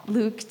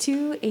Luke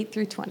 2, 8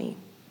 through 20.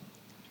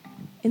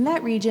 In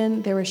that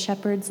region, there were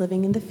shepherds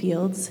living in the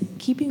fields,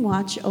 keeping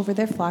watch over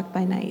their flock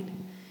by night.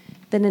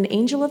 Then an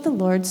angel of the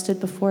Lord stood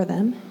before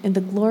them, and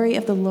the glory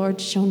of the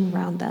Lord shone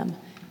around them,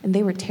 and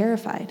they were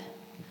terrified.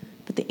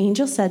 But the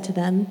angel said to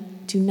them,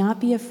 "Do not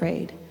be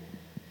afraid.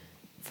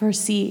 For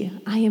see,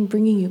 I am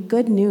bringing you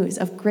good news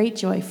of great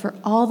joy for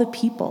all the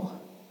people.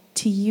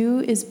 To you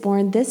is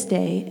born this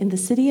day in the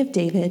city of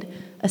David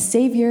a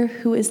Savior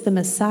who is the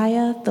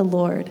Messiah, the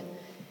Lord.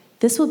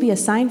 This will be a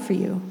sign for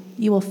you.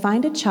 You will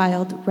find a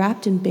child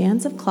wrapped in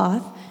bands of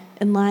cloth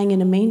and lying in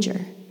a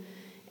manger."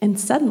 And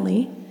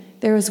suddenly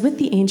there was with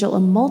the angel a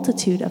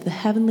multitude of the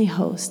heavenly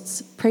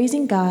hosts,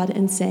 praising God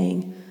and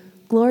saying,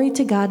 "Glory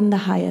to God in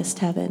the highest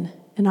heaven,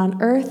 and on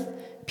earth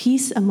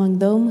peace among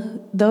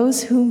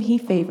those whom he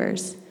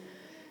favors."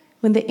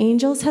 When the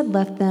angels had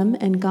left them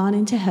and gone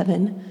into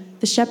heaven,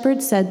 the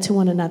shepherds said to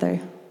one another,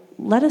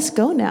 "Let us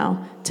go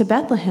now to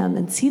Bethlehem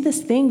and see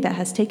this thing that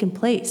has taken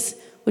place,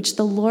 which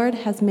the Lord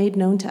has made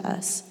known to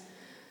us."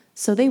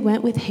 So they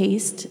went with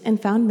haste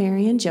and found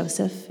Mary and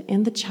Joseph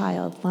and the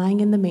child lying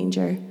in the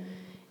manger.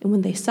 And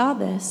when they saw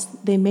this,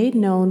 they made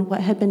known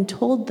what had been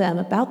told them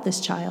about this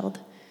child.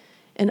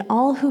 And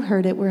all who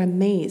heard it were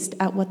amazed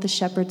at what the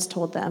shepherds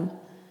told them.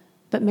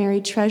 But Mary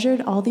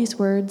treasured all these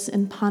words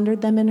and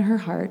pondered them in her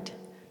heart.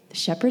 The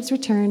shepherds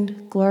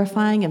returned,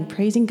 glorifying and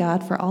praising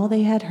God for all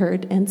they had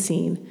heard and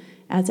seen,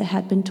 as it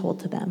had been told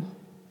to them.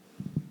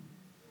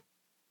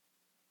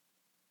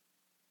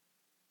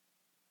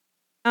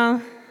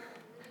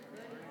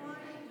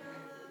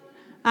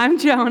 I'm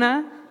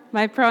Jonah.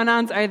 My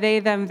pronouns are they,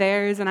 them,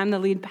 theirs, and I'm the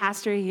lead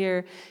pastor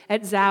here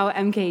at Zao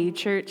MKE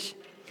Church.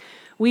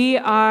 We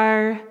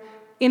are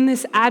in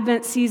this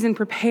Advent season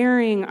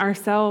preparing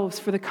ourselves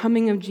for the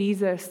coming of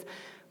Jesus,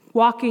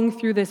 walking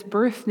through this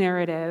birth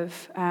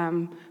narrative,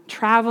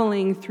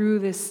 traveling through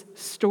this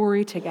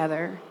story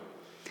together.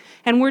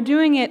 And we're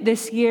doing it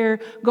this year,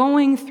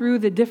 going through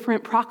the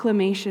different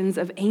proclamations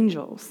of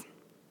angels.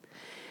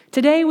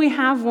 Today we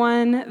have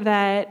one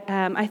that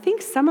I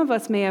think some of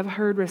us may have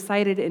heard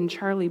recited in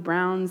Charlie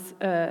Brown's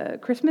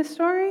Christmas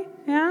story,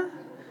 yeah?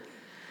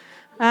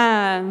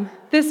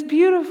 This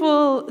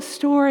beautiful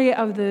story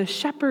of the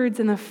shepherds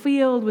in the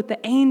field with the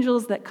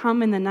angels that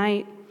come in the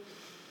night.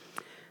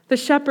 The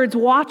shepherds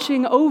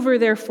watching over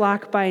their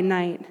flock by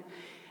night,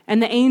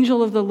 and the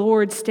angel of the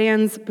Lord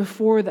stands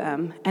before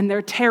them, and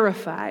they're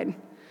terrified.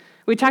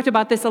 We talked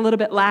about this a little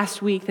bit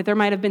last week, that there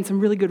might have been some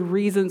really good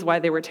reasons why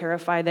they were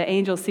terrified. The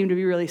angels seem to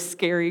be really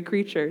scary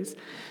creatures.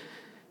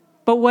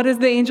 But what does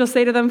the angel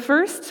say to them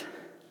first?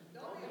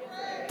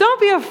 Don't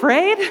be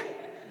afraid.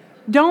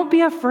 Don't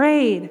be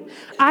afraid.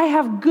 I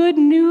have good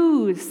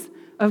news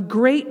of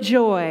great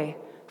joy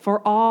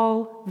for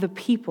all the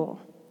people.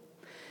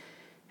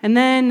 And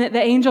then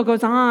the angel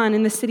goes on,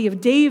 in the city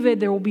of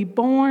David, there will be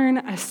born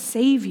a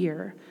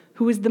Savior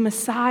who is the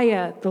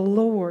Messiah, the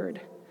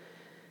Lord.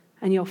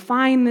 And you'll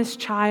find this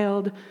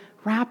child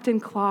wrapped in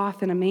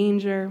cloth in a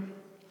manger.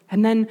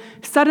 And then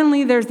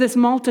suddenly there's this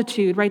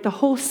multitude, right? The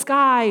whole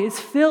sky is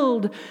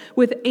filled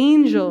with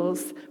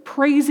angels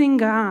praising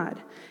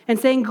God and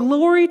saying,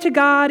 "Glory to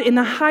God in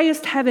the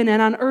highest heaven,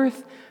 and on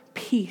earth,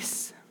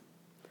 peace."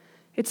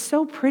 It's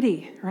so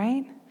pretty,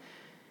 right?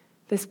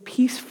 This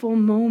peaceful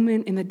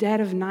moment in the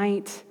dead of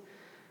night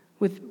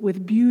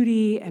with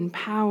beauty and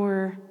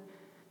power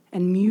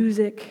and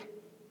music.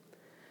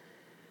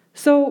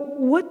 So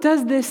what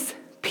does this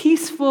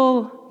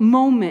peaceful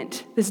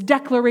moment, this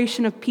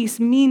declaration of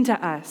peace, mean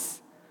to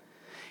us?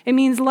 It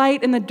means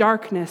light in the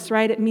darkness,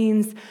 right? It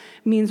means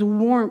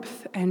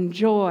warmth and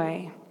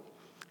joy.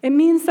 It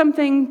means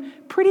something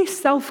pretty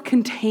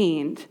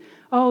self-contained.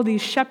 Oh,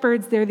 these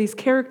shepherds, they're these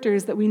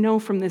characters that we know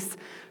from this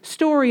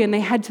story, and they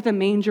head to the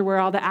manger where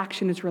all the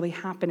action is really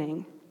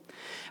happening.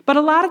 But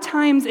a lot of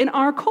times in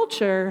our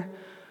culture,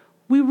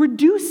 we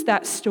reduce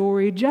that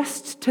story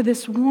just to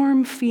this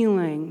warm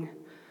feeling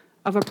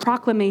of a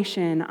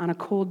proclamation on a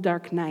cold,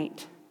 dark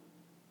night.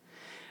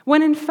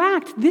 When in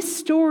fact, this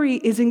story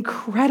is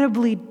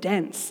incredibly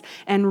dense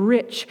and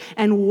rich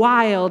and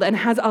wild and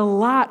has a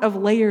lot of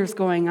layers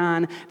going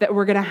on that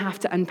we're going to have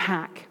to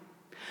unpack.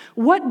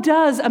 What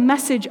does a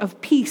message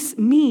of peace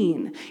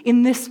mean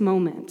in this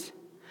moment?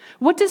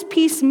 What does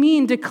peace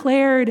mean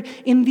declared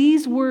in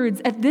these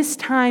words at this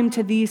time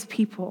to these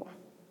people?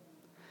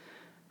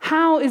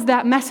 How is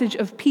that message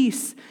of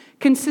peace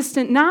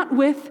consistent not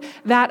with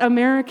that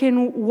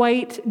American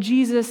white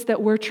Jesus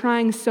that we're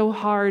trying so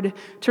hard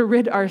to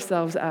rid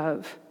ourselves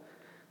of,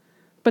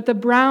 but the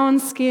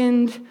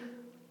brown-skinned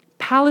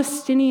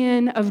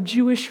Palestinian of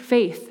Jewish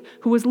faith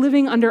who was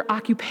living under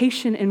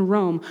occupation in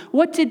Rome?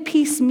 What did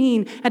peace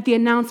mean at the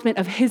announcement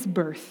of his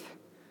birth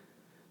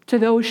to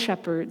those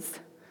shepherds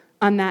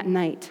on that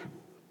night?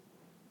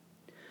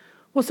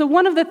 Well, so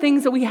one of the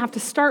things that we have to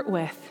start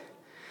with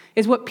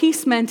is what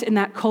peace meant in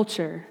that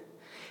culture.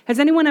 Has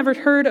anyone ever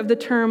heard of the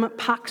term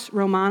Pax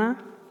Romana?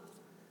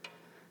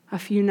 A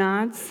few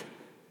nods.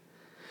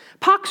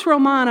 Pax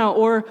Romana,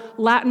 or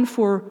Latin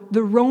for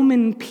the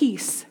Roman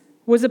peace,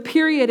 was a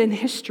period in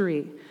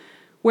history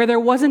where there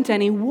wasn't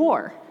any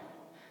war.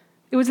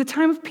 It was a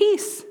time of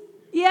peace.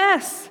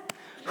 Yes.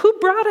 Who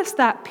brought us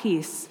that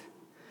peace?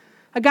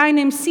 A guy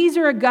named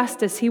Caesar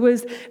Augustus. He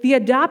was the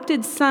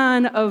adopted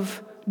son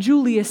of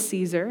Julius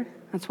Caesar.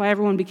 That's why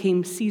everyone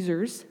became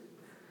Caesars.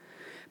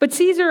 But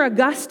Caesar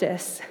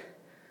Augustus,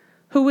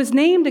 who was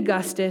named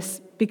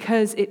Augustus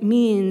because it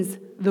means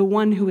the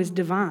one who is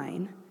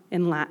divine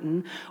in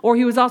Latin, or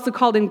he was also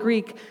called in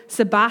Greek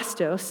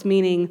Sebastos,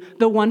 meaning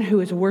the one who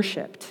is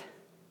worshipped.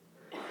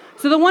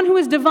 So the one who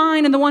is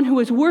divine and the one who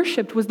is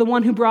worshipped was the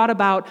one who brought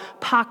about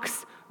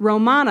Pax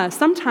Romana,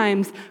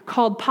 sometimes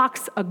called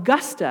Pax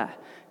Augusta,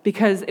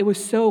 because it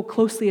was so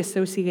closely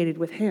associated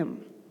with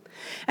him.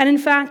 And in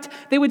fact,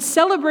 they would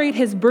celebrate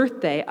his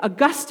birthday,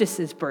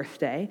 Augustus's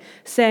birthday,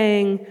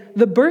 saying,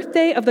 "The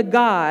birthday of the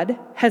god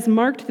has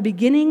marked the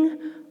beginning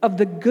of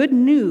the good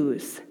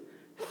news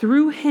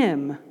through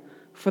him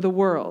for the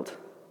world."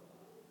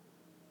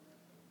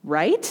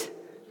 Right?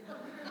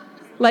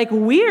 Like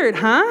weird,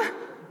 huh?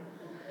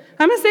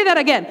 I'm going to say that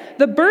again.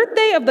 The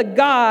birthday of the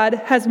god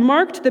has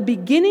marked the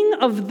beginning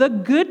of the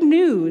good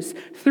news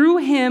through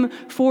him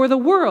for the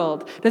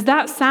world. Does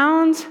that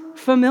sound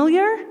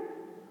familiar?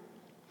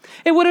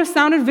 It would have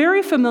sounded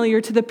very familiar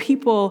to the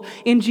people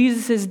in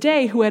Jesus'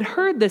 day who had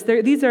heard this.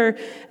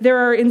 There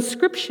are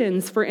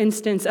inscriptions, for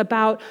instance,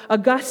 about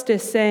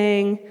Augustus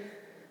saying,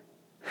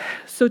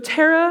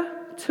 "Sotera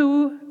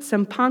tu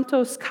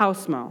sempantos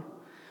kausmo,"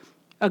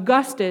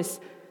 Augustus,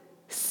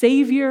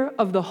 savior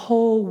of the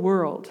whole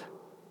world.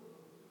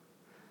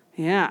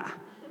 Yeah.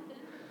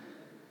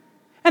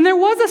 And there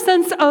was a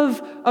sense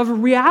of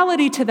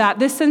reality to that,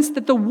 this sense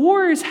that the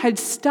wars had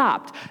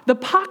stopped. The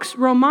Pax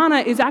Romana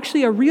is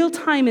actually a real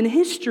time in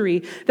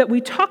history that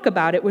we talk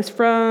about. It was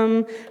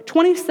from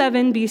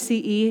 27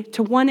 BCE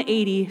to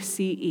 180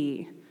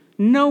 CE.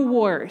 No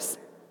wars.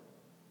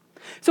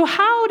 So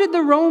how did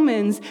the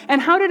Romans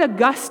and how did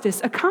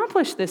Augustus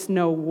accomplish this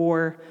no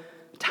war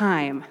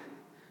time?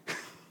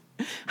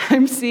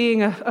 I'm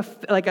seeing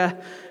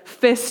a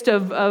fist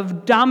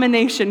of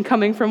domination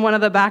coming from one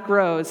of the back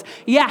rows.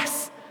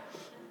 Yes,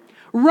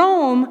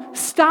 Rome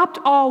stopped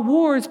all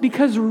wars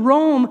because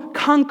Rome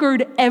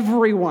conquered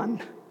everyone.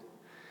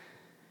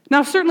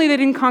 Now, certainly they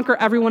didn't conquer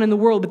everyone in the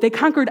world, but they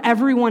conquered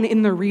everyone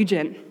in the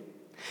region.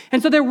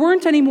 And so there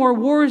weren't any more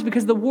wars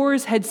because the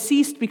wars had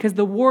ceased, because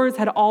the wars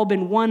had all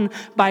been won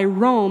by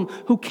Rome,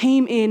 who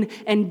came in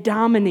and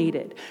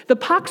dominated. The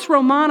Pax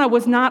Romana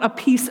was not a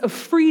piece of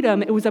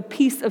freedom, it was a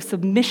piece of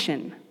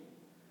submission.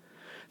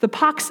 The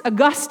Pax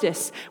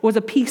Augustus was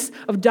a piece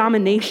of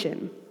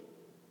domination.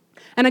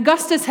 And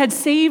Augustus had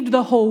saved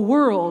the whole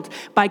world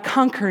by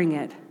conquering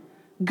it.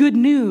 Good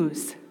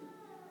news.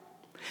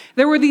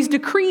 There were these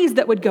decrees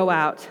that would go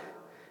out.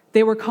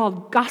 They were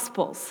called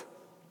gospels.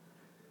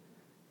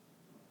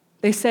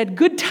 They said,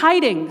 "Good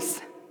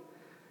tidings,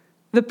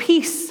 the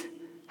peace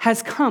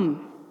has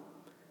come.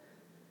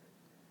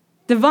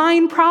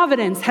 Divine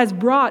providence has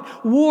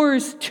brought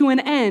wars to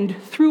an end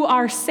through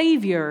our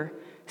Savior,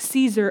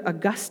 Caesar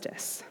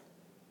Augustus."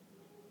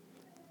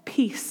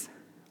 Peace.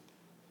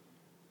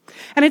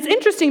 And it's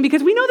interesting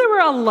because we know there were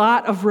a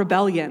lot of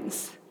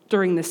rebellions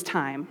during this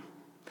time.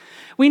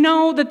 We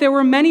know that there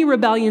were many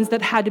rebellions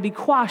that had to be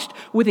quashed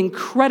with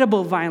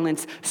incredible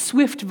violence,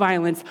 swift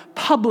violence,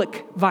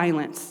 public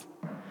violence.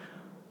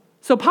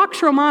 So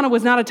Pax Romana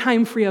was not a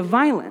time free of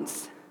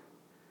violence.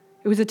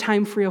 It was a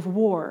time free of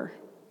war.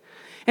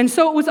 And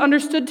so it was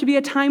understood to be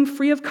a time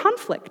free of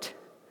conflict.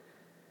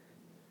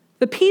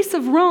 The peace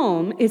of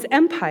Rome is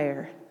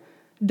empire,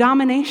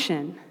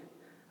 domination,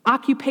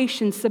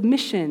 occupation,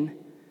 submission,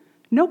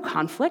 no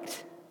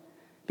conflict,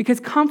 because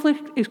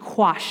conflict is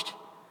quashed,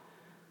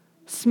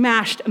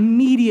 smashed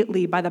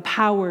immediately by the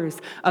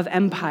powers of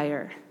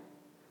empire.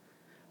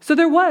 So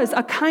there was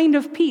a kind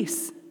of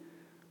peace.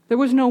 There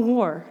was no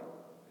war.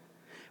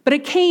 But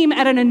it came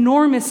at an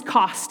enormous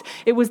cost.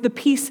 It was the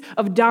peace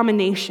of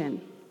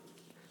domination.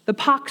 The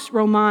Pax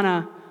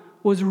Romana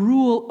was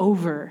rule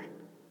over.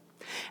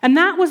 And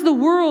that was the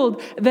world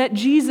that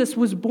Jesus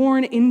was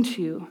born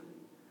into.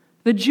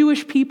 The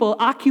Jewish people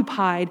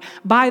occupied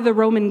by the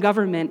Roman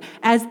government,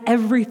 as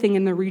everything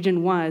in the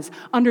region was,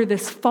 under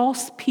this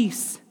false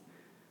peace,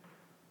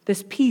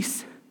 this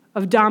peace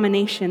of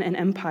domination and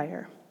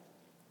empire.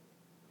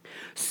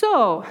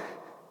 So,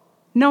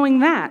 knowing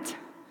that,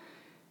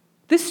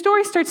 this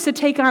story starts to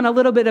take on a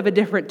little bit of a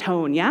different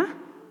tone, yeah?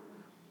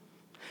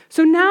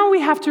 So now we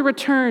have to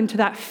return to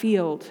that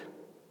field,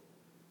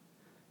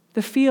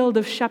 the field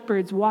of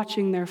shepherds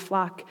watching their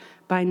flock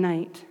by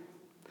night.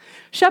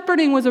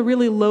 Shepherding was a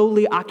really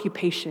lowly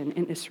occupation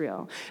in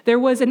Israel. There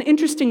was an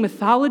interesting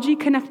mythology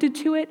connected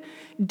to it.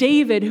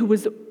 David, who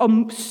was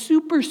a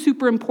super,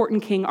 super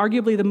important king,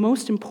 arguably the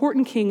most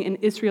important king in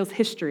Israel's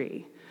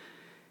history,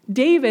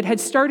 David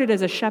had started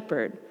as a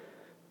shepherd.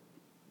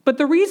 But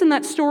the reason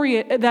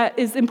that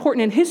is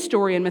important in his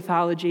story and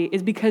mythology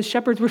is because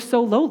shepherds were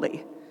so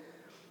lowly.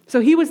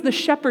 So he was the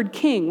shepherd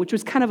king, which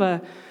was kind of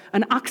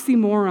an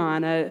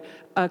oxymoron,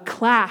 a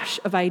clash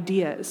of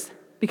ideas,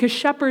 because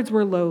shepherds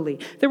were lowly.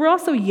 They were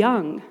also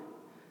young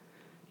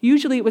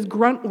Usually it was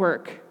grunt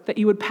work that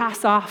you would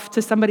pass off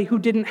to somebody who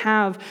didn't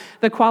have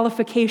the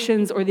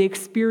qualifications or the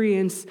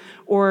experience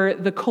or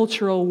the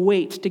cultural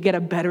weight to get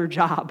a better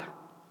job.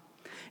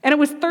 And it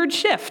was third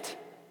shift.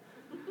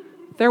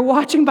 They're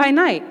watching by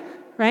night,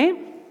 right?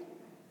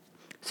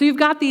 So you've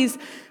got these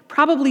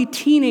probably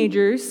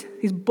teenagers,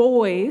 these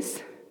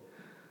boys,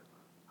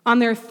 on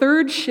their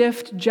third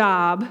shift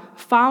job,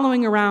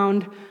 following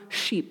around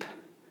sheep,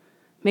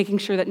 making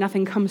sure that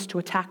nothing comes to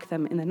attack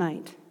them in the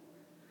night.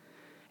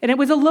 And it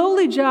was a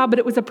lowly job, but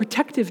it was a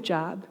protective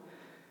job.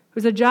 It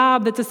was a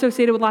job that's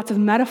associated with lots of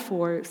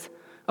metaphors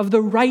of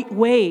the right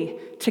way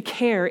to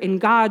care in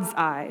God's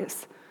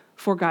eyes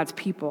for God's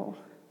people.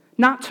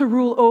 Not to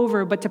rule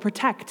over, but to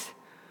protect,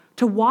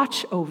 to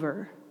watch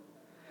over.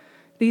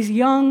 These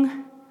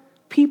young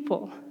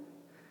people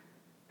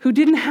who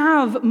didn't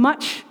have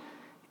much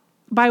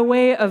by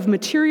way of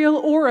material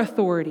or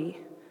authority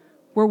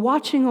were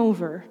watching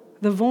over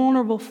the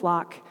vulnerable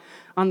flock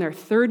on their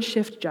third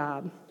shift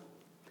job.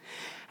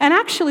 And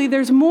actually,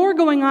 there's more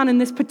going on in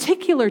this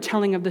particular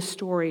telling of the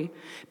story,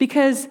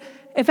 because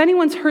if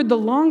anyone's heard the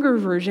longer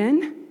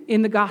version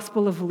in the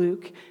Gospel of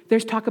Luke,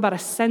 there's talk about a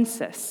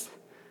census.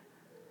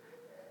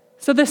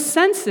 So the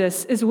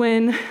census is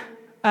when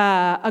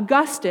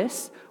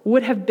Augustus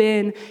would have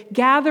been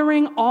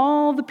gathering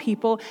all the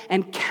people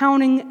and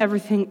counting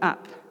everything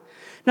up.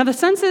 Now, the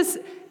census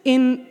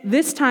in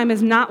this time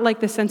is not like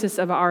the census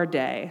of our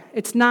day.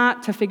 It's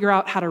not to figure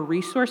out how to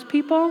resource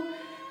people.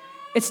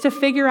 It's to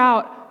figure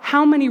out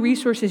how many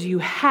resources you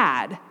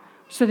had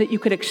so that you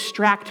could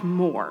extract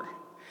more.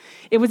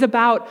 It was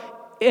about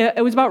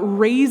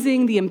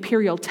raising the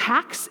imperial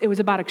tax. It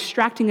was about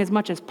extracting as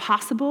much as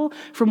possible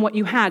from what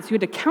you had. So you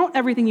had to count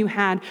everything you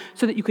had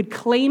so that you could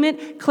claim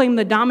it, claim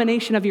the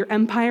domination of your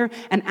empire,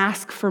 and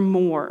ask for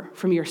more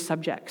from your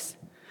subjects.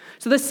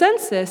 So the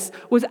census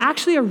was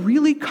actually a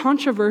really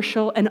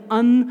controversial and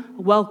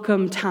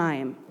unwelcome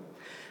time.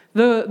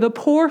 The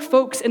poor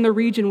folks in the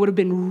region would have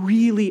been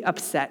really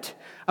upset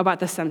about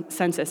the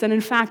census. And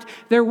in fact,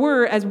 there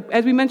were, as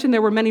we mentioned,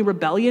 there were many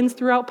rebellions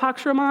throughout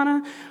Pax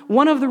Romana.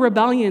 One of the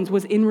rebellions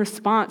was in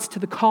response to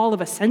the call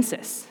of a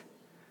census,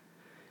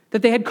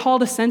 that they had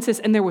called a census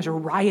and there was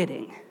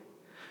rioting.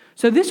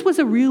 So this was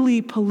a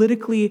really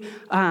politically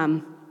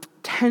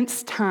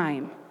tense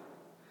time.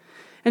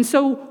 And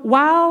so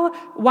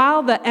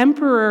while the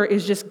emperor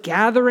is just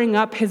gathering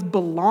up his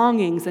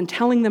belongings and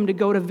telling them to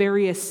go to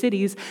various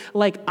cities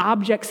like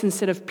objects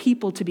instead of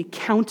people to be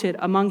counted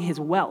among his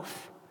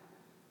wealth,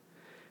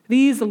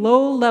 these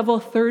low-level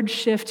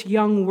third-shift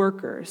young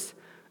workers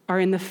are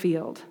in the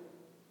field.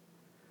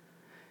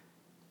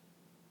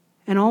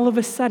 And all of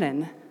a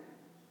sudden,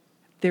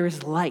 there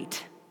is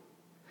light.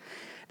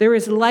 There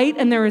is light,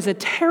 and there is a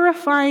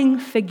terrifying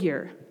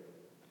figure.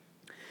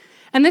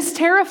 And this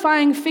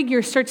terrifying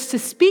figure starts to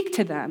speak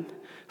to them,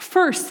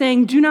 first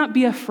saying, "Do not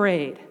be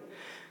afraid."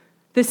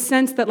 This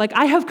sense that,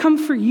 I have come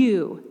for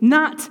you,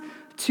 not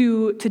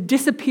to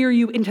disappear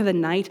you into the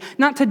night,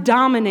 not to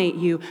dominate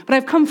you, but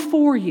I've come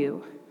for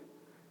you.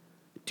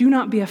 Do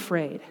not be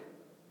afraid.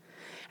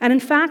 And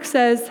in fact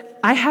says,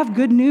 "I have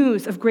good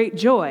news of great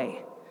joy,"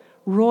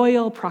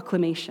 royal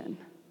proclamation.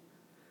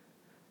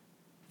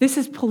 This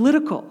is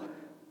political.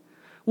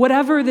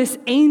 Whatever this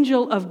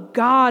angel of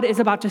God is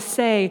about to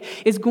say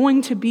is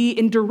going to be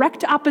in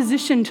direct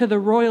opposition to the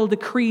royal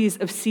decrees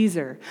of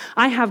Caesar.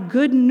 I have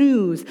good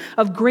news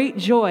of great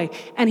joy.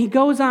 And he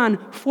goes on,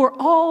 for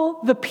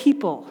all the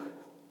people.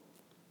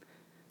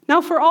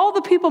 Now, for all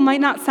the people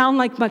might not sound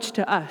like much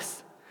to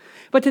us.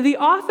 But to the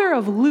author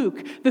of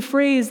Luke, the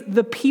phrase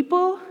 "the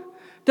people"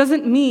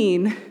 doesn't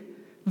mean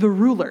the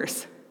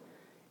rulers.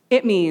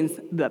 It means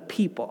the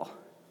people.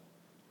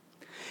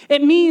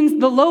 It means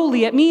the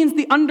lowly. It means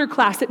the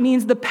underclass. It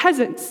means the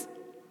peasants.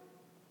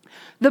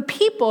 The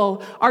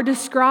people are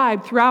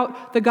described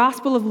throughout the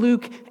Gospel of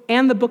Luke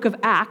and the book of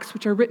Acts,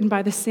 which are written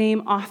by the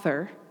same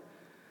author.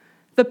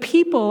 The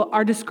people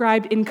are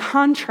described in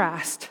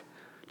contrast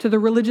to the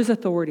religious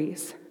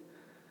authorities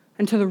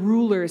and to the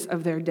rulers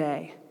of their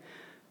day.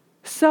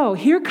 So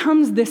here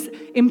comes this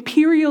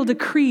imperial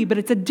decree, but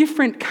it's a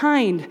different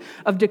kind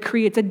of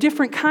decree. It's a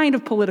different kind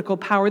of political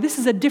power. This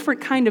is a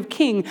different kind of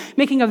king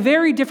making a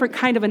very different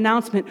kind of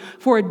announcement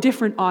for a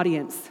different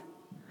audience.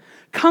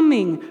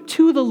 Coming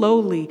to the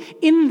lowly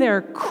in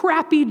their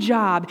crappy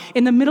job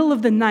in the middle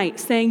of the night,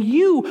 saying,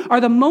 "You are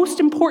the most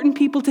important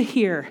people to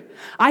hear.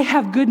 I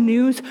have good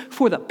news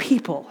for the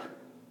people."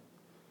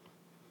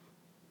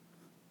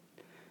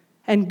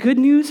 And good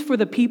news for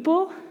the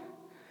people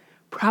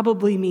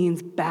probably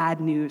means bad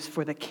news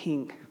for the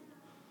king.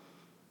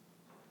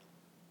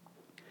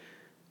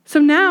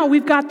 So now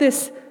we've got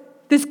this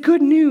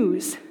good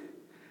news,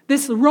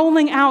 this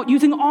rolling out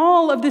using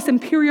all of this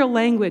imperial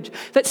language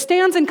that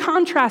stands in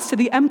contrast to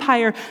the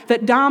empire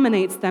that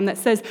dominates them, that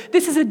says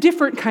this is a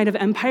different kind of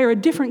empire, a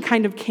different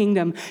kind of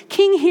kingdom.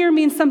 King here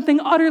means something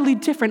utterly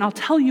different. I'll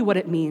tell you what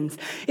it means.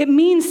 It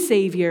means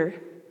Savior.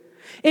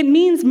 It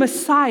means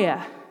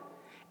Messiah.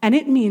 And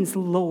it means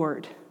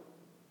Lord.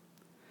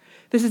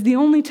 This is the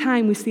only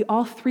time we see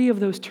all three of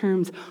those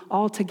terms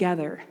all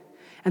together,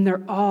 and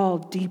they're all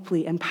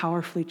deeply and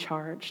powerfully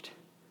charged.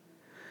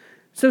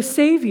 So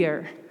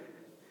Savior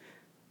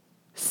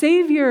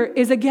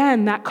is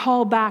again that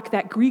call back,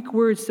 that Greek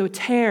word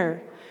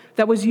soter,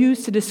 that was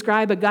used to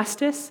describe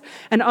Augustus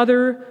and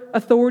other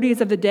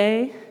authorities of the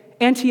day.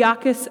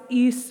 Antiochus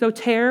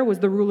Soter was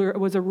a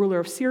ruler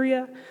of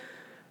Syria.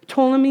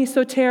 Ptolemy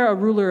Soter, a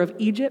ruler of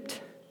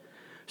Egypt.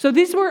 So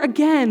these were,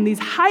 again, these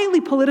highly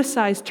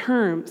politicized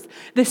terms,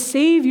 the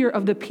Savior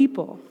of the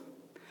people.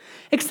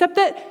 Except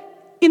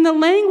that in the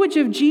language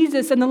of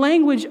Jesus and the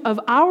language of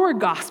our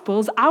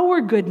Gospels,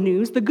 our good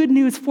news, the good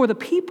news for the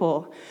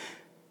people,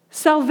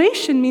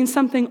 salvation means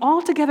something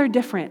altogether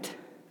different.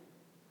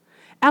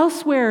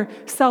 Elsewhere,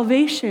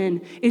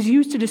 salvation is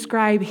used to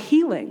describe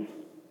healing.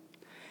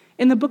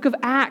 In the book of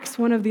Acts,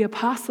 one of the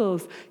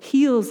apostles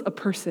heals a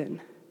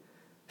person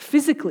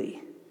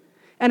physically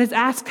and is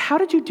asked, "How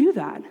did you do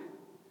that?"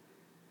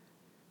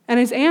 And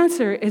his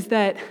answer is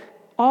that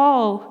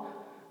all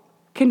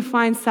can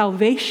find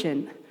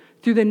salvation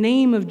through the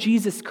name of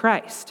Jesus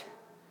Christ.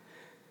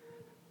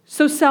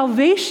 So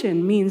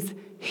salvation means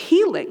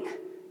healing.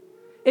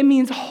 It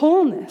means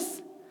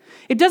wholeness.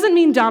 It doesn't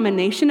mean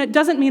domination. It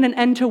doesn't mean an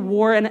end to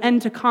war, an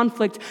end to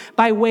conflict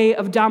by way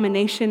of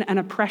domination and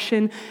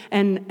oppression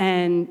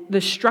and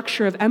the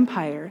structure of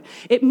empire.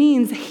 It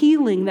means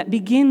healing that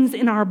begins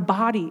in our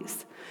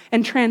bodies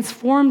and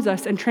transforms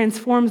us and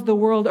transforms the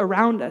world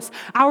around us.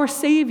 Our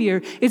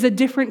Savior is a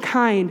different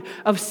kind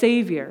of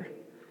Savior.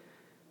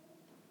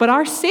 But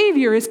our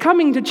Savior is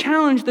coming to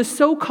challenge the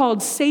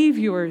so-called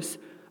saviors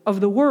of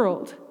the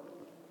world.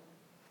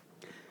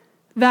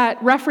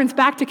 That reference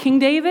back to King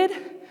David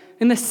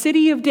in the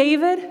city of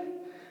David,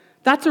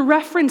 that's a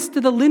reference to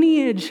the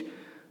lineage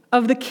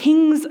of the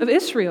kings of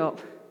Israel.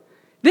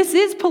 This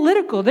is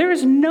political. There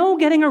is no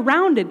getting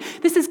around it.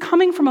 This is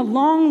coming from a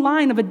long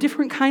line of a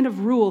different kind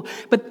of rule.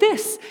 But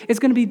this is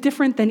going to be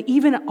different than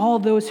even all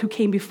those who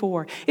came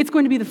before. It's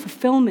going to be the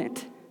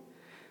fulfillment.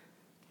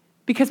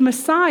 Because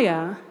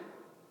Messiah,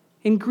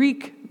 in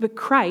Greek, the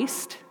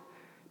Christ,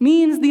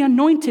 means the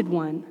anointed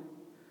one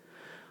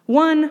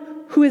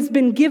who has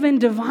been given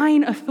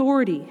divine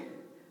authority,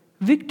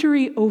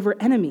 victory over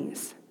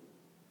enemies.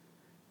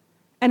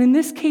 And in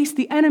this case,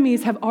 the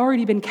enemies have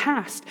already been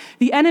cast.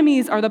 The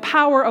enemies are the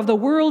power of the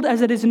world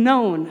as it is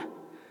known.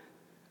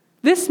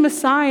 This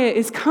Messiah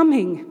is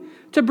coming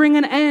to bring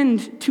an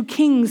end to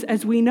kings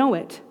as we know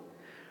it.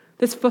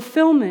 This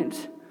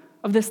fulfillment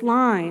of this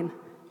line.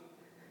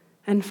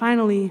 And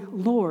finally,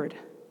 Lord,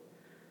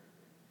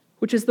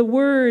 which is the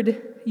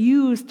word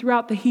used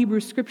throughout the Hebrew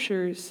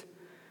Scriptures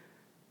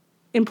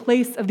in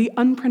place of the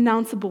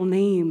unpronounceable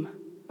name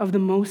of the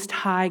Most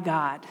High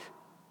God.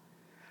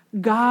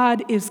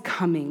 God is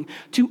coming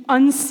to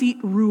unseat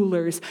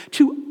rulers,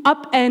 to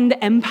upend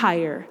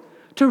empire,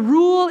 to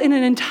rule in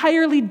an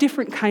entirely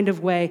different kind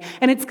of way.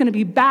 And it's going to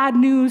be bad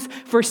news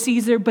for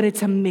Caesar, but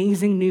it's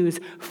amazing news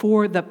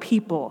for the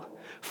people,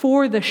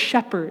 for the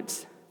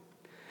shepherds.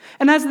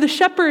 And as the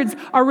shepherds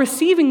are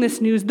receiving this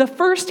news, the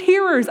first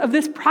hearers of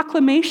this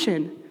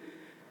proclamation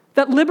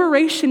that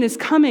liberation is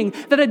coming,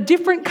 that a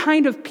different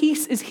kind of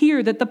peace is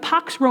here, that the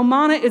Pax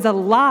Romana is a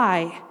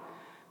lie.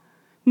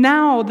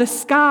 Now the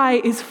sky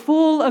is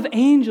full of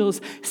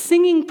angels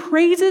singing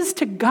praises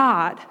to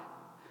God,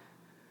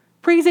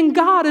 praising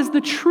God as the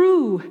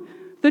true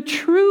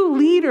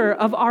leader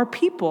of our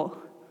people.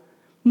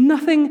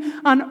 Nothing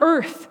on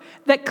earth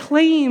that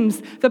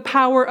claims the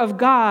power of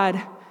God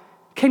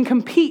can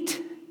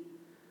compete.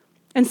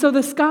 And so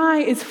the sky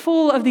is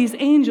full of these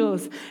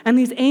angels, and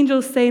these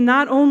angels say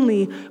not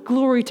only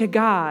glory to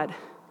God,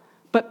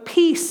 but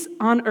peace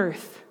on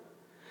earth,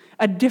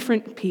 a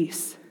different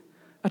peace.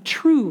 A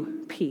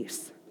true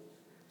peace.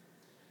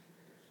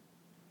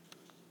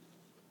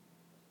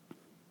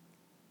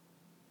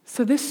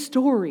 So this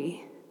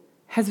story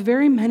has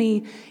very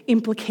many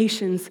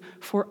implications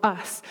for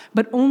us,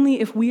 but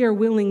only if we are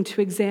willing to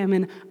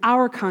examine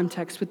our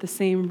context with the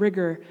same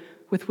rigor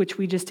with which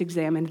we just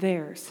examined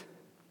theirs.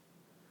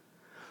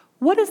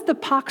 What is the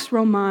Pax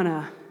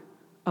Romana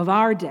of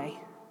our day?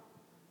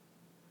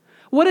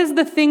 What is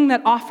the thing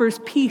that offers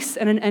peace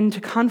and an end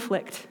to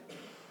conflict?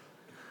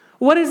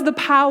 What is the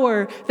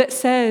power that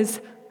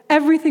says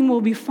everything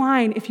will be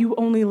fine if you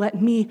only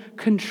let me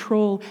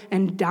control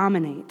and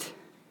dominate?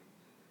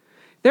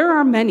 There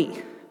are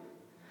many.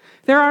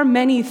 There are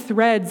many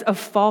threads of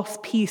false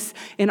peace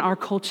in our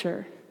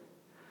culture.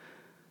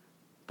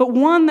 But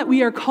one that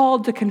we are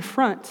called to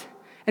confront,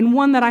 and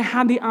one that I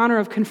had the honor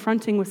of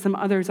confronting with some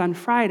others on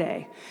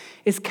Friday,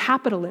 is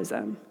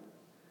capitalism.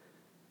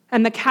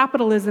 And the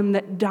capitalism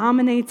that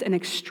dominates and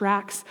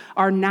extracts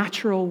our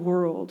natural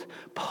world,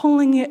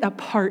 pulling it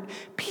apart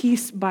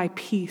piece by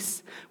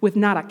piece with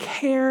not a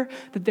care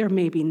that there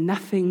may be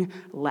nothing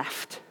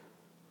left.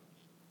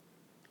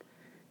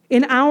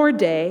 In our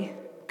day,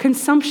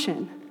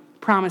 consumption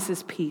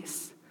promises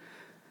peace,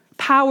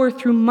 power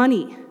through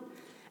money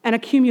and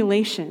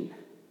accumulation.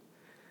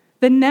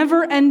 the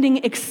never-ending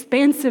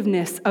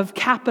expansiveness of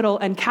capital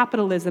and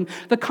capitalism,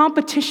 the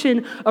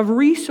competition of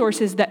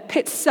resources that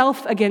pits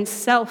self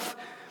against self,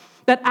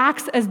 that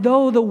acts as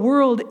though the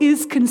world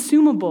is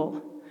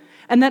consumable,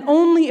 and that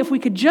only if we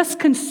could just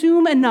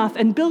consume enough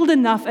and build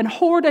enough and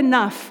hoard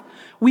enough,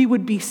 we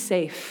would be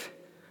safe.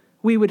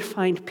 We would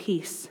find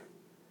peace.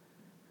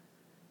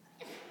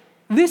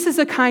 This is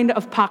a kind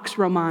of Pax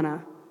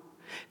Romana.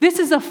 This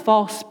is a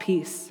false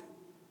peace.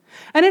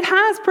 And it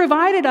has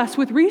provided us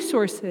with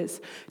resources,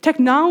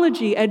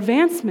 technology,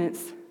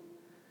 advancements.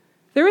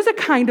 There is a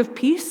kind of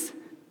peace.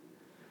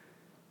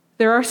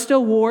 There are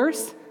still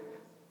wars.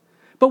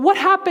 But what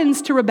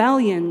happens to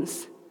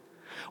rebellions?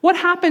 What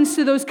happens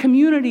to those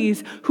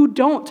communities who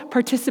don't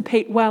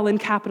participate well in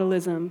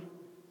capitalism?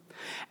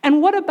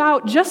 And what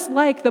about, just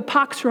like the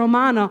Pax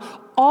Romana,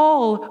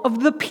 all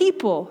of the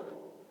people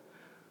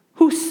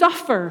who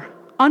suffer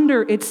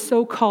under its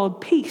so-called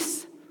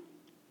peace?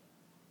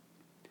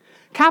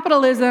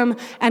 Capitalism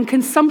and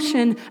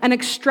consumption and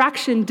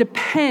extraction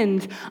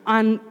depend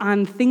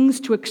on things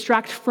to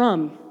extract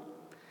from.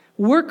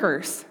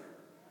 Workers,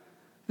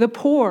 the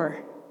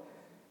poor,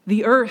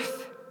 the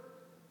earth.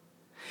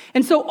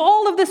 And so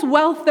all of this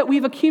wealth that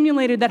we've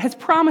accumulated that has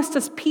promised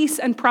us peace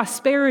and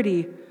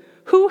prosperity,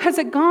 who has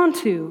it gone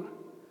to?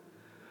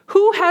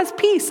 Who has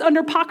peace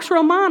under Pax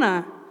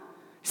Romana?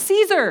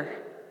 Caesar,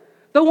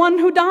 the one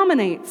who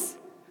dominates.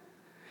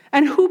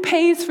 And who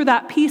pays for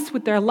that peace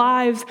with their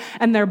lives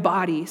and their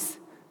bodies?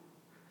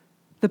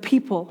 The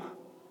people.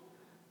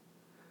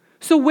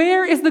 So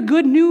where is the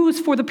good news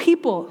for the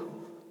people?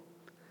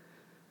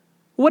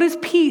 What does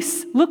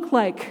peace look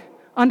like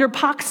under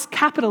Pax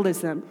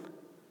Capitalism?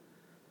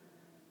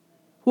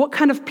 What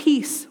kind of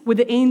peace would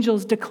the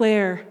angels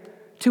declare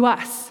to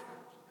us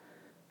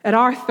at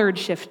our third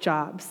shift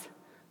jobs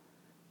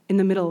in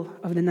the middle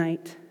of the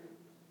night?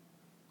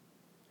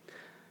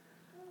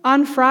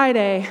 On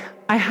Friday,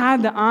 I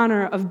had the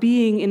honor of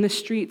being in the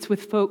streets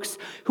with folks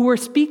who were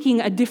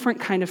speaking a different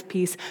kind of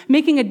peace,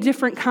 making a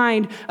different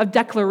kind of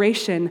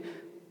declaration,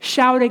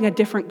 shouting a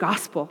different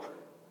gospel.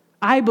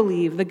 I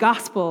believe the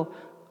gospel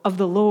of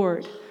the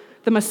Lord,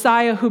 the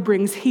Messiah who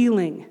brings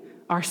healing,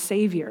 our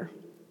Savior.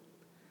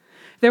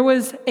 There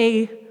was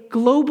a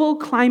global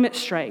climate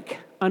strike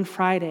on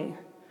Friday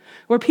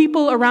where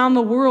people around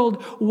the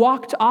world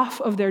walked off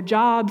of their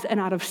jobs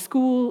and out of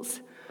schools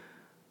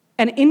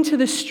and into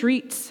the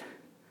streets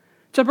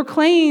to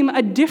proclaim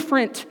a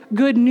different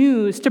good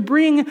news, to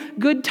bring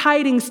good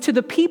tidings to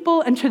the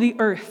people and to the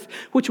earth,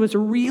 which was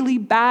really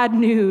bad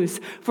news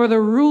for the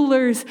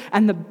rulers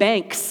and the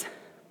banks.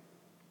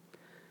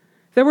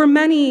 There were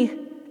many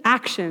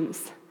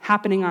actions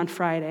happening on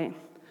Friday.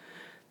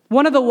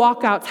 One of the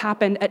walkouts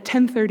happened at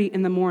 10:30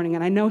 in the morning,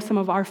 and I know some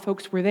of our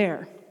folks were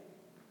there.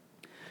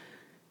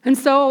 And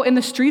so in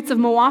the streets of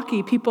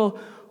Milwaukee, people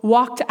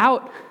walked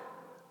out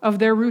of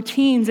their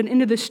routines and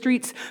into the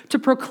streets to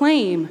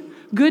proclaim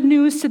good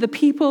news to the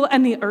people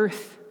and the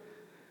earth,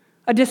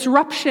 a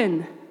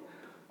disruption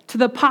to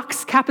the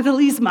Pax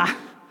Capitalisma.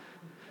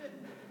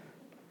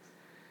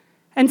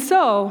 And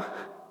so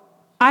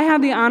I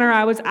had the honor,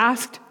 I was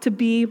asked to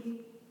be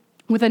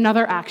with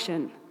another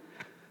action.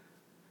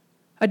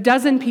 A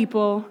dozen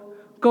people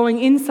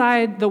going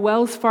inside the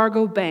Wells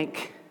Fargo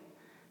Bank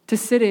to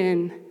sit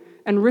in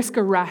and risk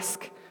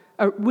arrest,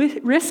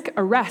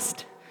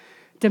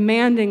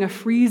 demanding a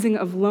freezing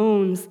of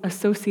loans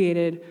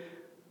associated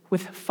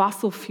with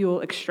fossil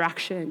fuel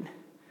extraction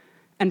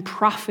and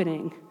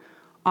profiting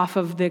off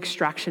of the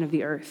extraction of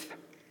the earth.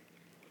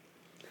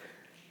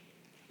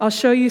 I'll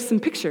show you some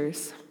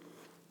pictures.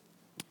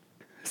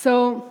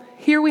 So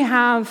here we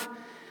have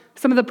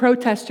some of the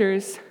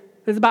protesters.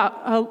 There's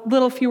about a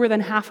little fewer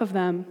than half of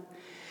them.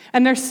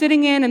 And they're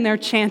sitting in and they're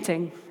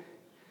chanting.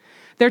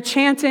 They're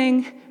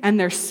chanting and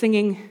they're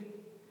singing.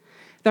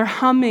 They're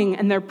humming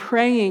and they're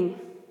praying.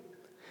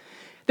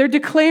 They're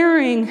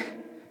declaring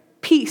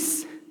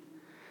peace.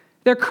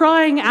 They're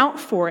crying out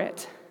for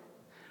it.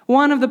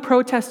 One of the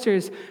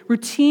protesters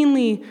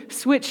routinely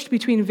switched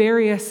between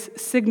various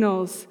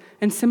signals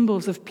and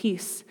symbols of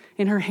peace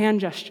in her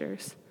hand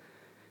gestures.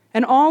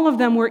 And all of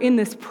them were in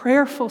this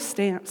prayerful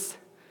stance.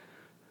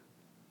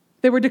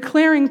 They were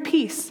declaring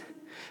peace.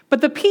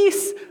 But the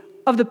peace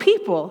of the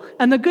people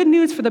and the good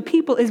news for the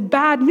people is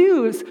bad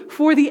news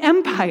for the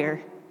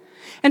empire.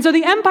 And so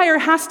the empire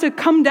has to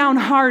come down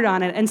hard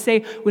on it and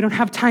say, we don't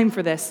have time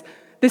for this.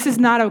 This is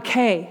not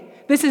okay.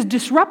 This is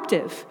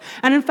disruptive.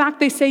 And in fact,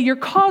 they say, you're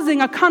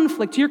causing a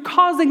conflict. You're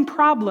causing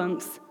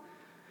problems.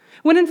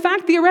 When in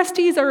fact, the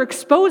arrestees are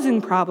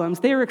exposing problems.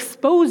 They are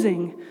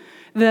exposing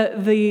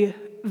the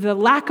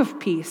lack of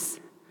peace.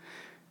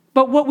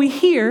 But what we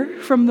hear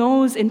from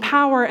those in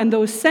power and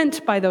those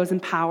sent by those in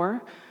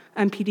power,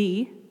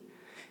 MPD,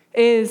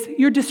 is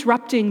you're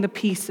disrupting the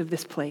peace of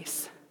this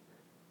place.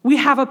 We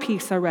have a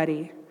peace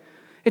already.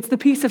 It's the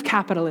peace of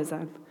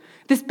capitalism.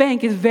 This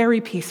bank is very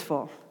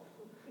peaceful.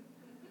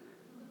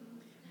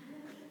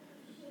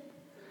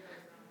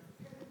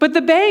 But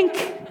the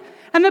bank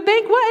And the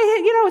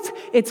banquet,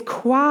 it's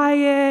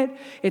quiet,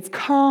 it's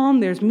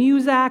calm, there's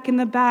music in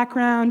the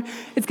background,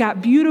 it's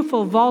got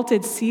beautiful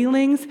vaulted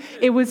ceilings.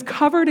 It was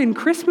covered in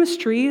Christmas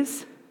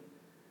trees,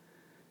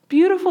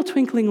 beautiful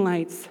twinkling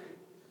lights.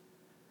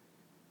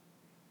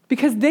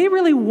 Because they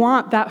really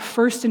want that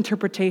first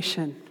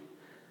interpretation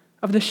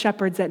of the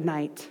shepherds at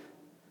night.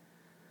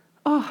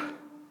 Oh,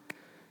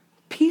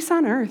 peace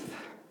on earth.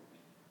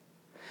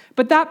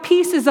 But that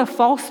peace is a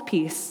false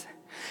peace.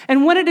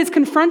 And when it is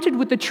confronted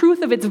with the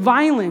truth of its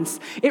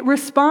violence, it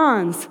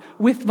responds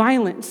with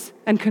violence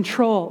and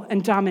control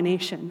and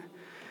domination.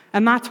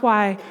 And that's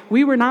why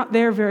we were not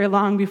there very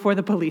long before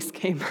the police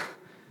came.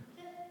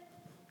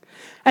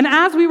 And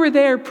as we were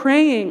there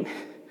praying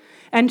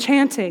and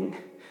chanting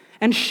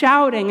and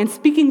shouting and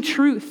speaking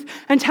truth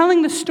and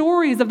telling the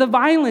stories of the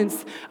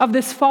violence of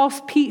this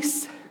false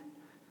peace,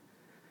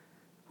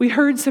 we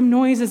heard some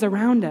noises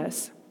around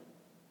us.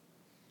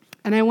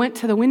 And I went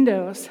to the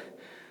windows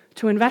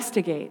to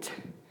investigate.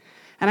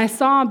 And I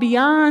saw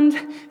beyond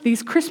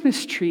these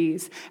Christmas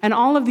trees and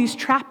all of these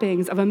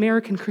trappings of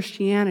American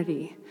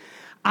Christianity,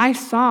 I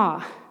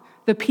saw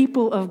the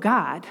people of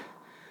God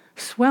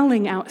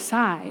swelling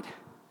outside.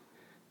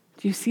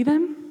 Do you see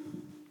them?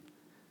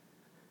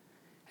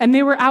 And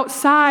they were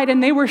outside,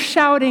 and they were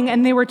shouting,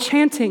 and they were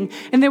chanting,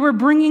 and they were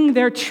bringing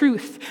their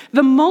truth.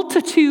 The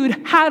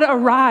multitude had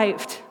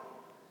arrived.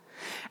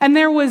 And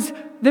there was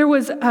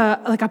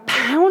like a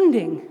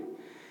pounding.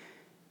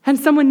 And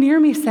someone near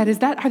me said,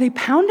 are they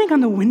pounding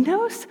on the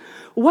windows?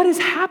 What is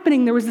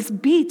happening? There was this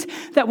beat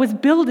that was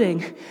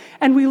building.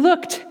 And we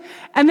looked,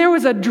 and there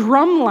was a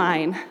drum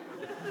line.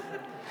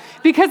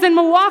 Because in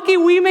Milwaukee,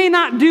 we may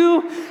not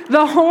do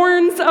the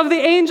horns of the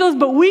angels,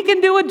 but we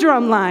can do a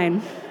drum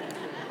line.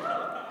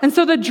 And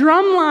so the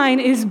drum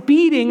line is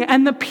beating,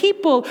 and the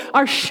people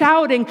are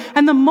shouting,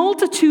 and the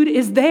multitude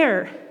is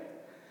there.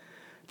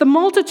 The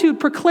multitude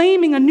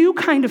proclaiming a new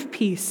kind of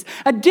peace,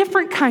 a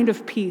different kind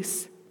of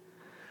peace,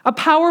 a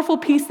powerful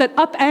peace that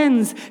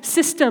upends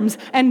systems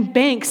and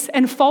banks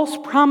and false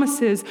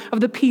promises of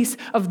the peace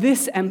of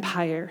this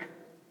empire.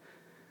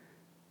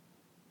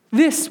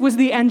 This was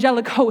the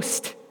angelic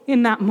host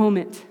in that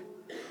moment.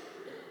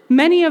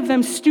 Many of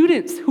them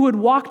students who had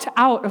walked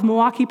out of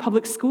Milwaukee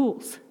Public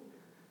Schools,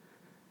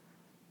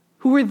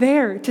 who were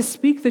there to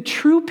speak the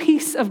true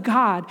peace of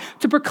God,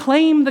 to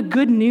proclaim the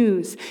good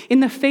news in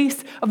the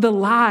face of the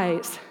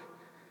lies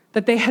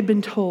that they had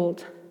been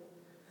told.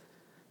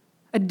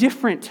 A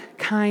different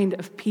kind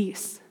of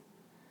peace.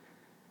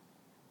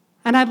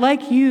 And I'd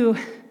like you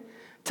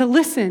to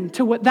listen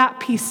to what that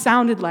peace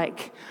sounded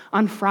like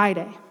on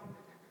Friday.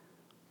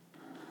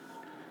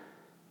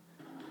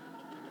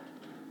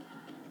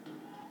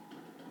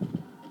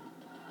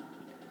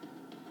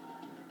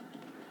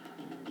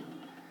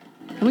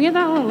 Can we get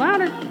that a little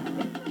louder?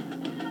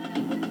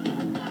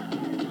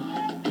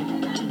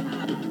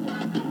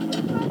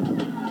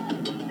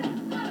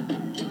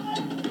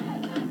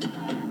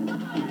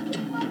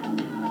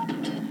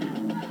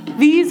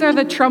 These are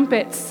the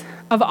trumpets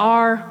of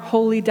our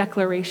holy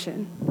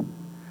declaration.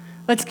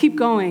 Let's keep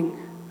going.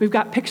 We've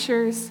got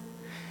pictures,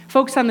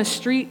 folks on the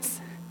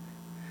streets,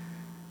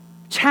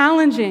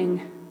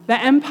 challenging the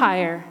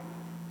empire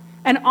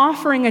and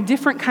offering a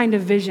different kind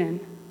of vision.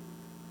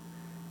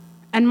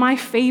 And my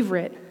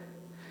favorite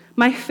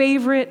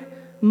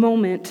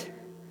moment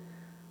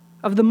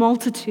of the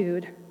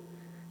multitude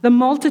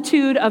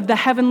of the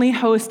heavenly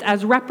host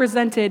as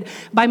represented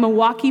by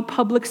Milwaukee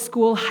Public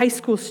School high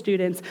school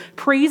students,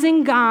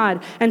 praising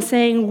God and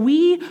saying,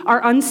 "We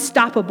are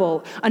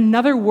unstoppable.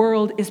 Another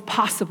world is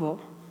possible."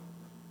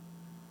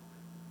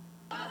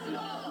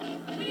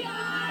 We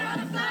are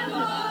unstoppable.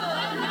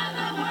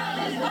 Another world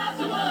is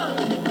possible.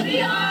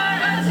 We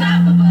are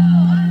unstoppable.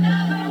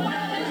 Another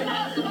world is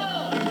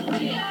possible.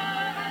 We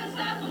are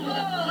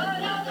unstoppable.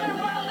 Another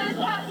world is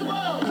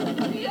possible.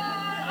 We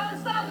are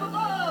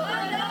unstoppable.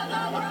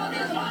 Another world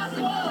is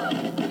possible.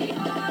 We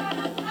are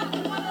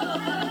unstoppable.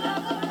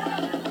 Another world is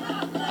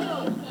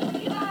possible.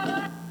 We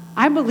are.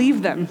 I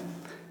believe them.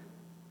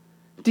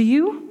 Do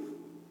you?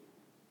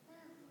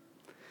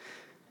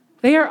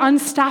 They are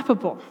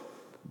unstoppable.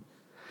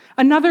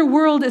 Another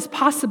world is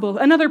possible.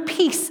 Another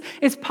peace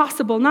is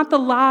possible. Not the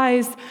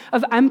lies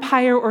of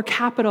empire or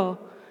capital,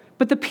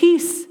 but the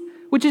peace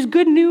which is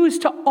good news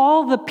to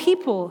all the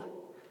people.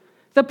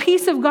 The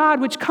peace of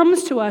God which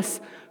comes to us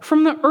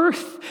from the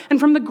earth and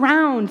from the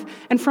ground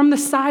and from the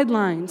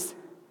sidelines.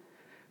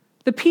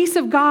 The peace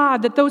of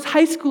God that those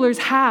high schoolers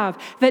have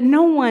that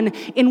no one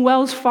in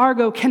Wells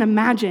Fargo can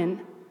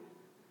imagine.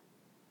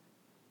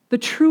 The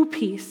true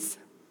peace.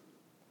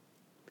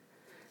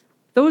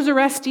 Those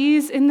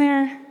arrestees in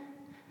there,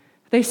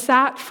 they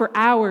sat for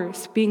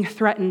hours being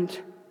threatened.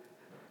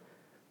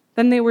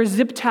 Then they were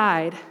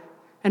zip-tied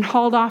and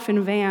hauled off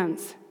in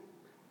vans.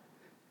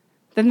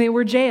 Then they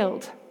were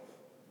jailed.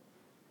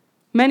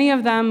 Many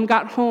of them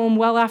got home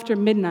well after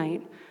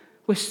midnight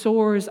with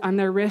sores on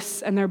their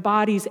wrists and their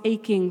bodies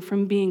aching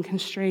from being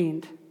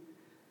constrained.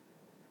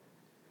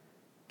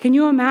 Can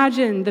you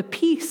imagine the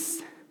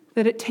peace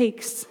that it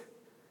takes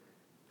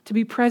to to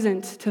be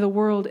present to the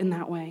world in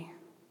that way.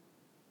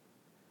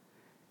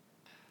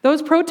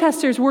 Those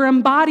protesters were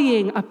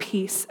embodying a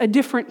peace, a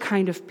different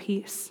kind of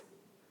peace.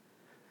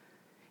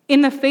 In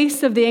the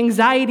face of the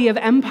anxiety of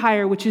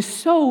empire, which is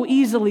so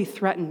easily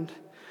threatened,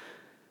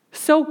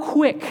 so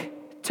quick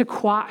to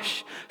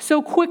quash,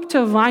 so quick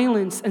to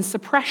violence and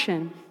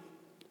suppression.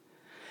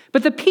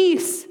 But the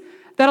peace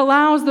that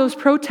allows those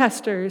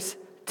protesters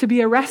to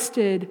be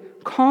arrested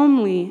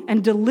calmly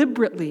and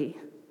deliberately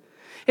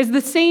is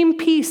the same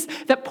peace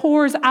that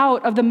pours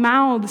out of the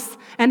mouths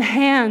and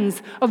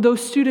hands of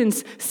those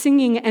students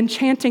singing and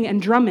chanting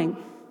and drumming.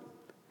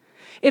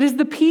 It is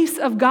the peace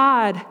of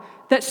God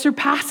that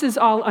surpasses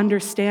all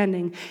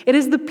understanding. It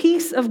is the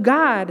peace of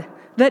God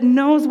that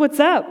knows what's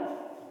up.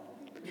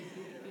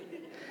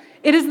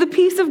 It is the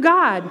peace of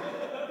God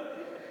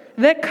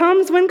that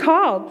comes when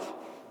called.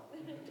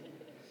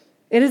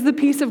 It is the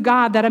peace of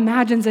God that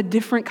imagines a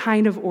different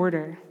kind of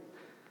order,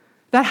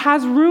 that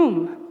has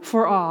room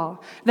for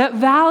all, that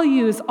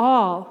values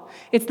all.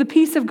 It's the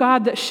peace of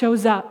God that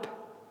shows up.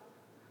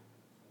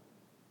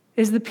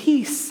 It is the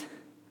peace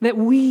that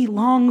we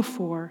long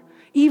for,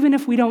 even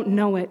if we don't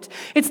know it.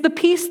 It's the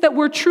peace that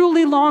we're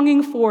truly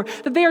longing for,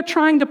 that they are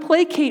trying to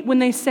placate when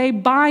they say,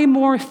 buy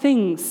more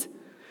things,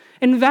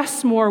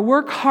 invest more,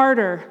 work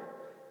harder.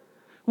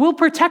 We'll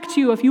protect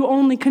you if you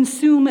only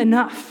consume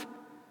enough.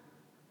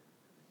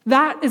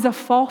 That is a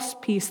false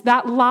peace.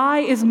 That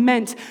lie is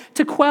meant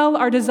to quell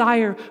our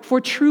desire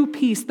for true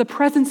peace, the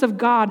presence of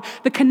God,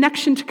 the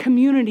connection to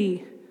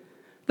community,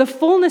 the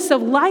fullness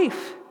of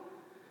life,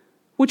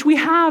 which we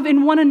have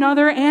in one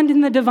another and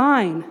in the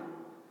divine.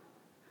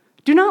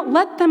 Do not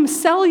let them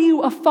sell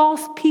you a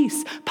false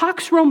peace.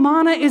 Pax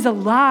Romana is a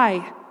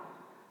lie.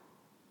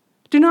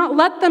 Do not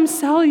let them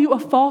sell you a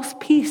false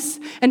peace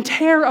and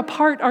tear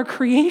apart our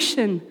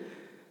creation.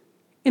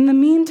 In the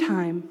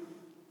meantime,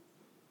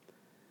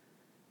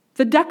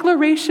 the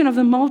declaration of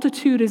the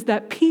multitude is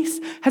that peace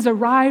has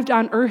arrived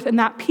on earth, and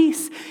that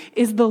peace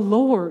is the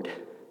Lord,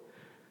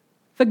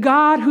 the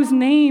God whose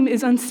name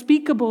is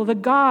unspeakable, the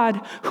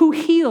God who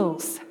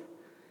heals.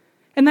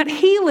 And that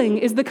healing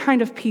is the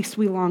kind of peace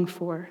we long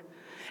for.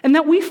 And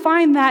that we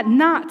find that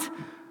not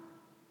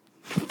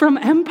from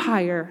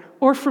empire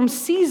or from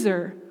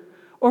Caesar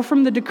or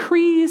from the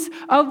decrees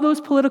of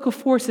those political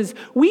forces.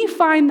 We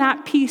find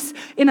that peace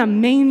in a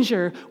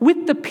manger,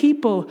 with the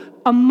people,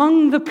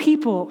 among the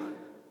people.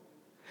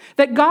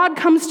 That God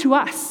comes to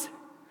us,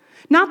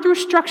 not through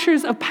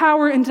structures of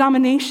power and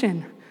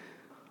domination,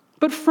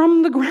 but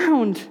from the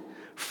ground,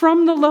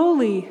 from the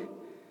lowly,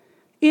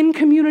 in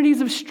communities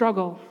of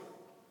struggle.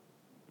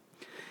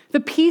 The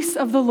peace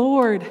of the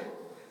Lord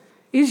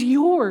is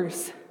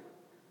yours.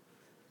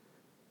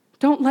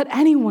 Don't let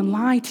anyone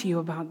lie to you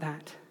about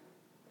that.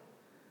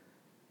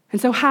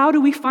 And so how do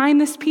we find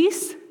this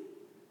peace?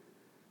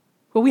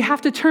 Well, we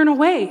have to turn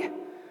away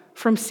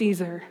from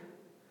Caesar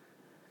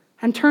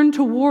and turn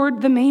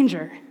toward the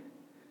manger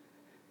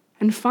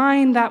and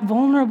find that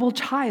vulnerable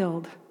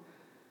child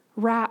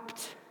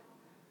wrapped,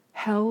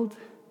 held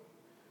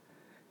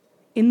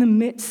in the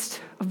midst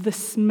of the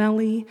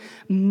smelly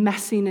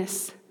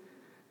messiness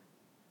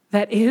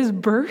that is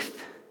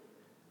birth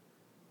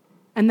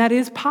and that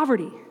is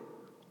poverty.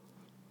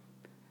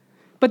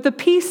 But the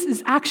peace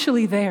is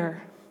actually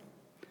there,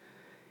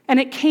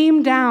 and it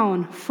came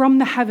down from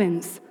the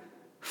heavens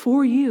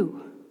for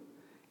you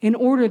in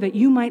order that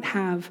you might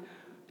have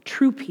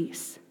true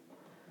peace,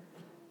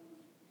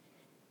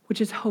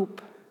 which is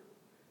hope,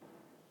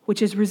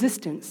 which is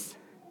resistance,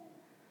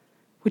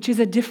 which is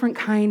a different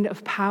kind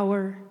of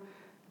power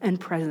and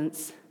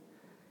presence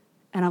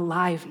and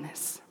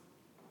aliveness.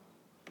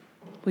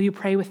 Will you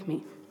pray with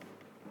me?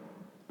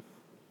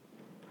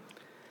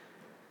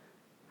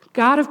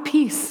 God of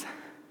peace,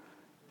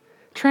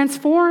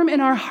 transform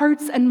in our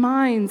hearts and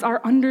minds our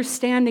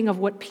understanding of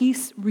what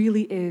peace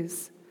really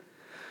is.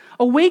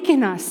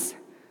 Awaken us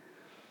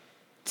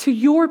to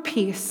your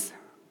peace,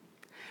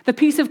 the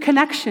peace of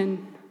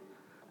connection,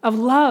 of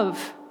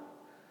love,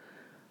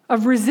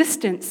 of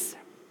resistance.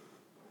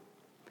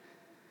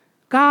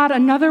 God,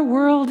 another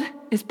world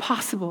is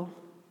possible.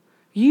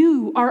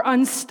 You are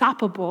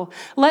unstoppable.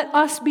 Let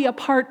us be a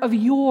part of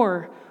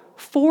your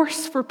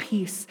force for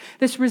peace,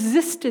 this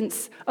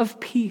resistance of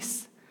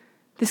peace,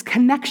 this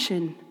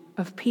connection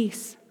of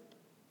peace.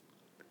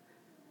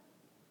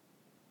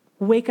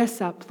 Wake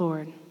us up,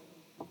 Lord.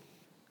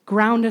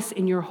 Ground us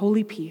in your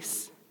holy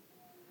peace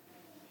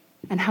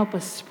and help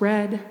us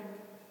spread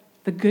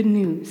the good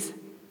news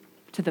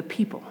to the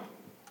people.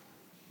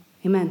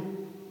 Amen.